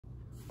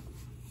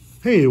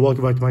Hey,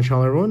 welcome back to my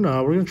channel, everyone.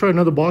 We're going to try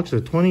another box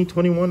of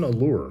 2021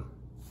 Allure.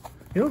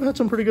 You know, I've had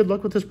some pretty good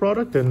luck with this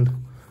product, and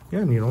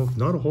yeah, you know,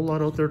 not a whole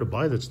lot out there to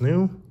buy that's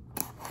new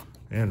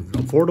and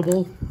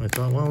affordable. I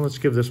thought, well, let's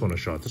give this one a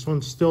shot. This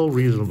one's still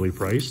reasonably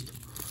priced.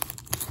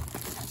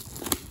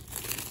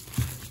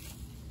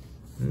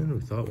 And we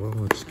thought, well,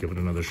 let's give it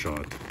another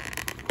shot.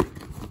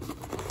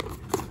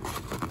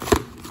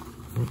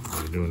 What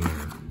are we doing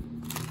there?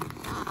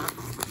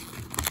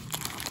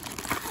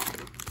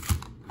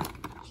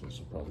 This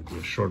will probably be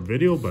a short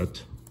video,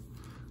 but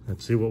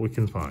let's see what we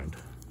can find.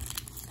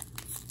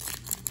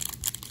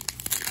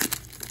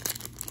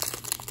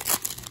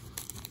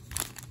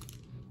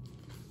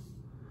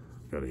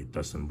 Got a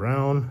Dustin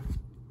Brown,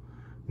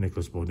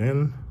 Nicholas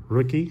Bodin,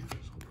 rookie. So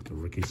I'll put the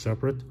rookie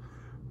separate.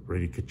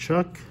 Brady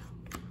Tkachuk,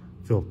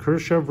 Phil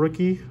Kershev,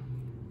 rookie.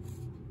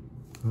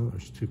 Oh,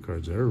 there's two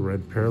cards there.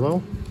 Red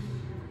parallel.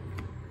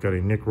 Got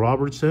a Nick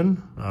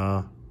Robertson,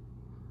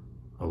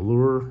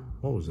 Allure.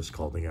 What was this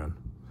called again?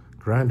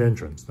 Grand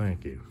Entrance.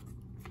 Thank you.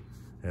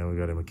 And we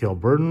got a Mikhail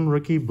Burton,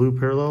 rookie, blue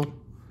parallel.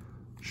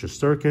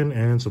 Shesterkin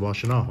and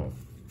Sebastian Aho.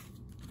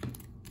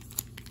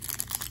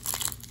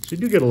 So you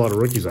do get a lot of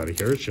rookies out of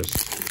here. It's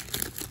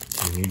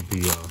just you need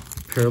the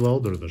parallel.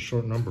 They're the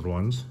short numbered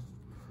ones.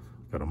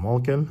 Got a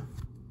Malkin,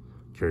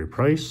 Carey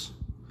Price.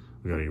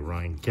 We got a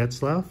Ryan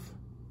Getzlaf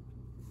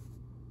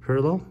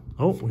parallel.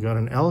 Oh, we got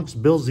an Alex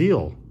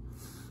Belzile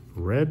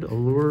red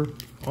Allure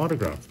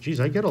autograph. Geez,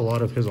 I get a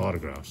lot of his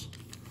autographs.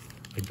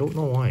 I don't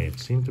know why. It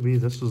seemed to be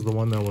this is the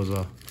one that was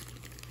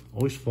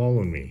always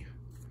following me.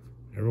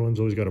 Everyone's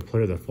always got a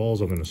player that follows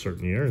them in a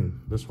certain year, and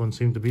this one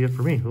seemed to be it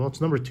for me. Well, it's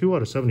number 2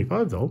 out of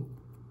 75 though,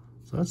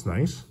 so that's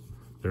nice.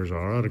 There's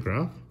our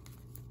autograph.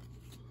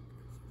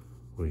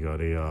 We got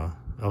a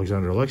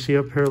Alexander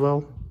Alexiev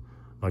parallel,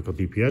 Michael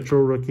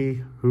DiPietro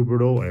rookie,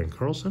 Huberto and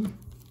Carlson.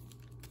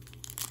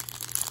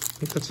 I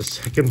think that's the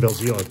second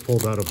Belzile I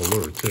pulled out of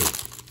Allure too.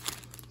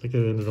 I think I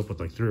ended up with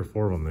like 3 or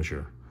 4 of them this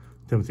year.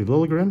 Timothy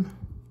Liljegren,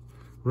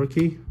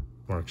 rookie.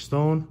 Mark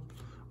Stone.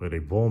 We had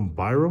a Bohm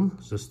Byram.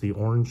 Is this the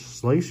orange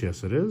slice?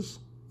 Yes, it is.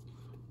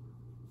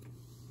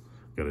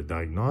 Got a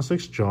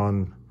Diagnostics,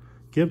 John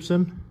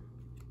Gibson.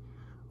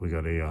 We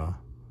got a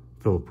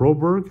Philip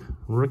Broberg,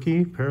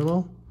 rookie,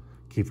 parallel.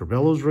 Kiefer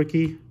Bellows,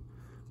 rookie.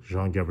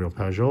 Jean-Gabriel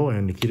Pageau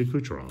and Nikita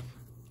Kucherov.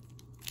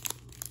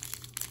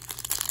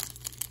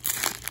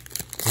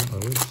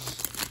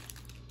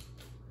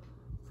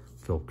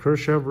 Phil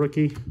Kershev,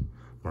 rookie.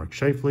 Mark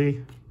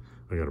Scheifele.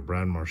 We got a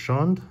Brad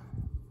Marchand.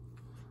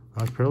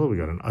 Parallel. We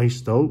got an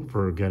iced out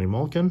for Evgeny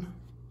Malkin.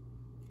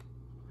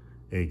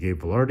 A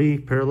Gabe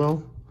Velarde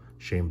parallel.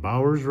 Shane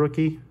Bowers,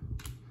 rookie.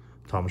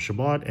 Thomas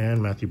Chabot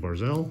and Matthew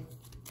Barzal.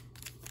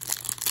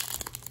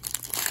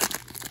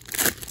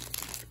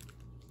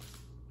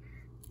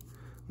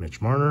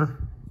 Mitch Marner.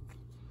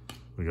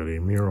 We got a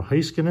Miro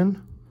Heiskanen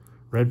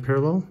red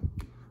parallel.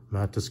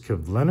 Matis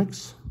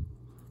Kivleniks.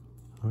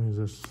 What is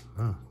this?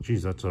 Ah,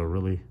 geez, that's a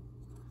really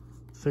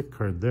thick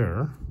card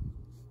there.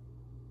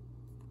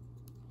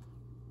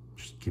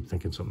 Just keep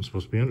thinking something's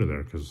supposed to be under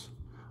there because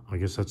I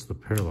guess that's the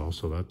parallel.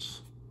 So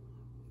that's,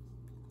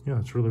 yeah,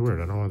 it's really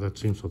weird. I don't know why that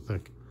seems so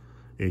thick.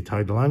 A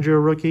Ty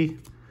Delangelo rookie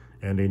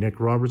and a Nick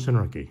Robertson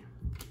rookie.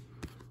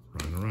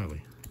 Ryan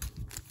O'Reilly.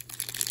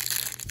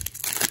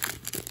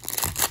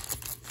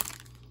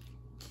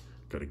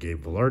 Got a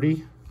Gabe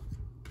Velarde,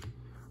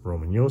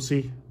 Roman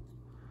Josi,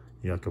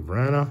 Jakub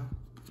Vrana.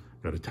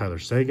 Got a Tyler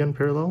Seguin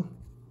parallel.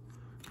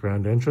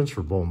 Grand Entrance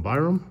for Bohm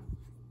Byram.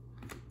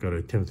 Got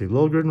a Timothy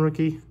Liljegren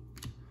rookie.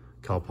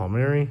 Cal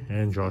Palmieri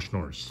and Josh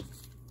Norris.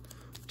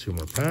 2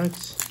 more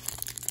packs.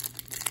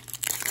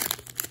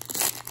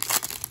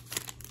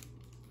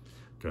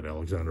 Got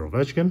Alexander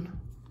Ovechkin.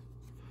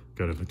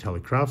 Got a Vitaly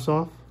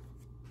Kravtsov.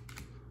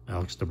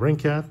 Alex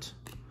DeBrincat.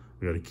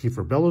 We got a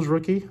Kiefer Bellows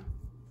rookie.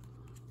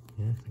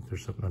 Yeah, I think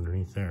there's something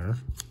underneath there.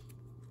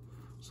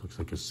 This looks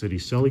like a City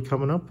Selly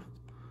coming up.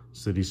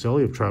 City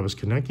Selly of Travis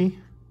Konecny.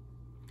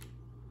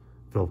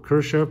 Phil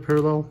Kershev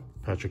parallel.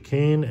 Patrick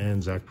Kane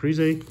and Zach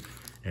Parise.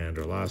 And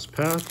our last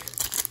pack.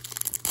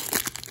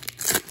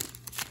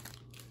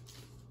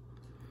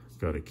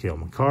 Got a Cale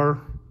Makar.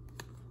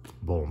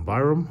 Bowen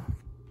Byram.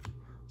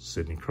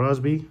 Sidney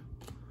Crosby.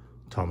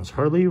 Thomas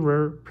Harley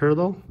rare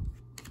parallel.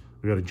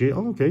 We got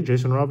a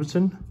Jason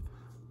Robertson.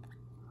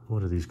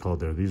 What are these called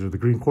there? These are the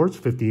green quartz,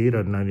 58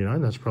 out of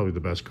 99. That's probably the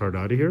best card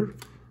out of here.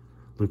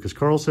 Lucas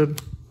Carlson,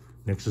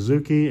 Nick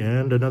Suzuki,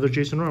 and another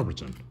Jason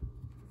Robertson.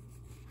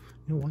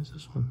 You know, why is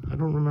this one? I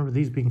don't remember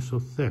these being so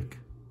thick.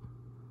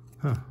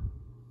 Huh.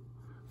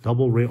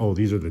 Double rain. Oh,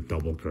 these are the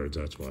double cards,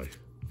 that's why.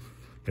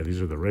 Yeah,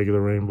 these are the regular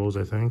rainbows,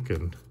 I think.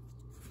 And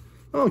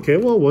okay,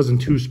 well, it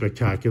wasn't too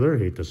spectacular. I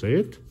hate to say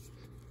it.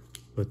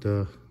 But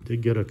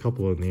did get a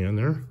couple in the end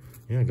there.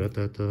 Yeah, I got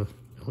that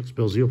Alex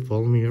Belzile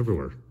following me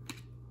everywhere.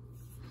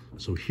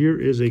 So here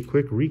is a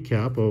quick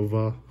recap of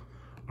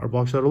our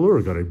box out of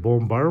Allure. Got a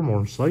Bowen Byram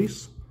orange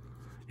slice,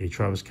 a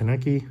Travis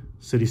Konecny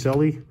City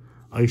Selly,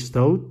 iced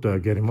out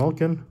Evgeny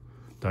Malkin,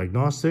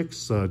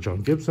 Diagnostics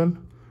John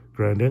Gibson,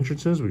 Grand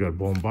Entrances. We got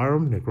Bowen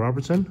Byram, Nick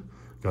Robertson,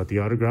 Got the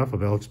autograph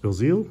of Alex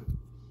Belzile,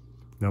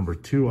 number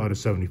 2 out of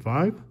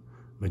 75.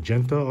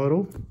 Magenta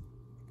auto.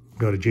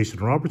 Got a Jason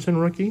Robertson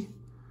rookie,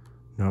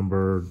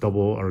 number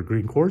double or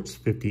green quartz,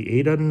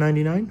 58 out of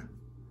 99.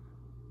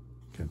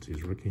 Can't see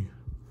his rookie.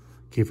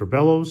 Kiefer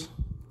Bellows,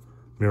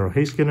 Miro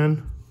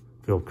Heiskanen,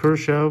 Phil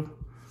Kershaw.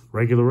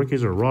 Regular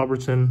rookies are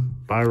Robertson,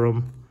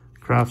 Byram,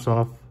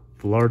 Kravtsov,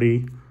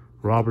 Velarde,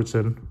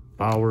 Robertson,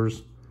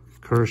 Bowers,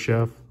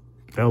 Kershaw,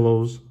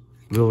 Bellows,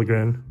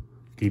 Liljegren,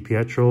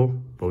 DiPietro,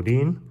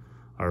 Bodine.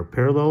 Our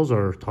parallels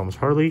are Thomas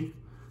Harley,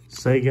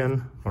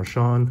 Sagan,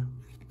 Marchand,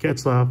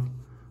 Getzlaf,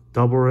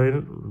 double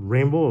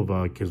rainbow of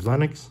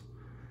Kizlenix,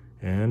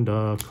 and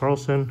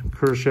Carlson,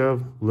 Kershaw,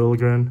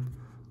 Liljegren,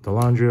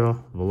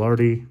 Dellandrea,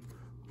 Velarde,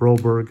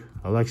 Broberg,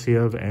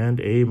 Alexiev, and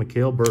a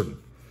Mikhail Burton.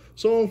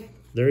 So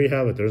there you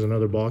have it. There's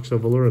another box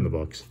of Allure in the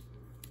box.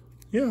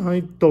 Yeah, I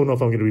don't know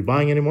if I'm going to be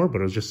buying anymore,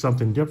 but it was just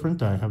something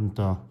different I haven't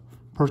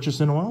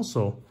purchased in a while.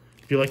 So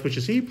if you like what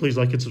you see, please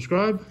like and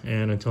subscribe.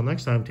 And until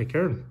next time, take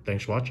care and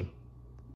thanks for watching.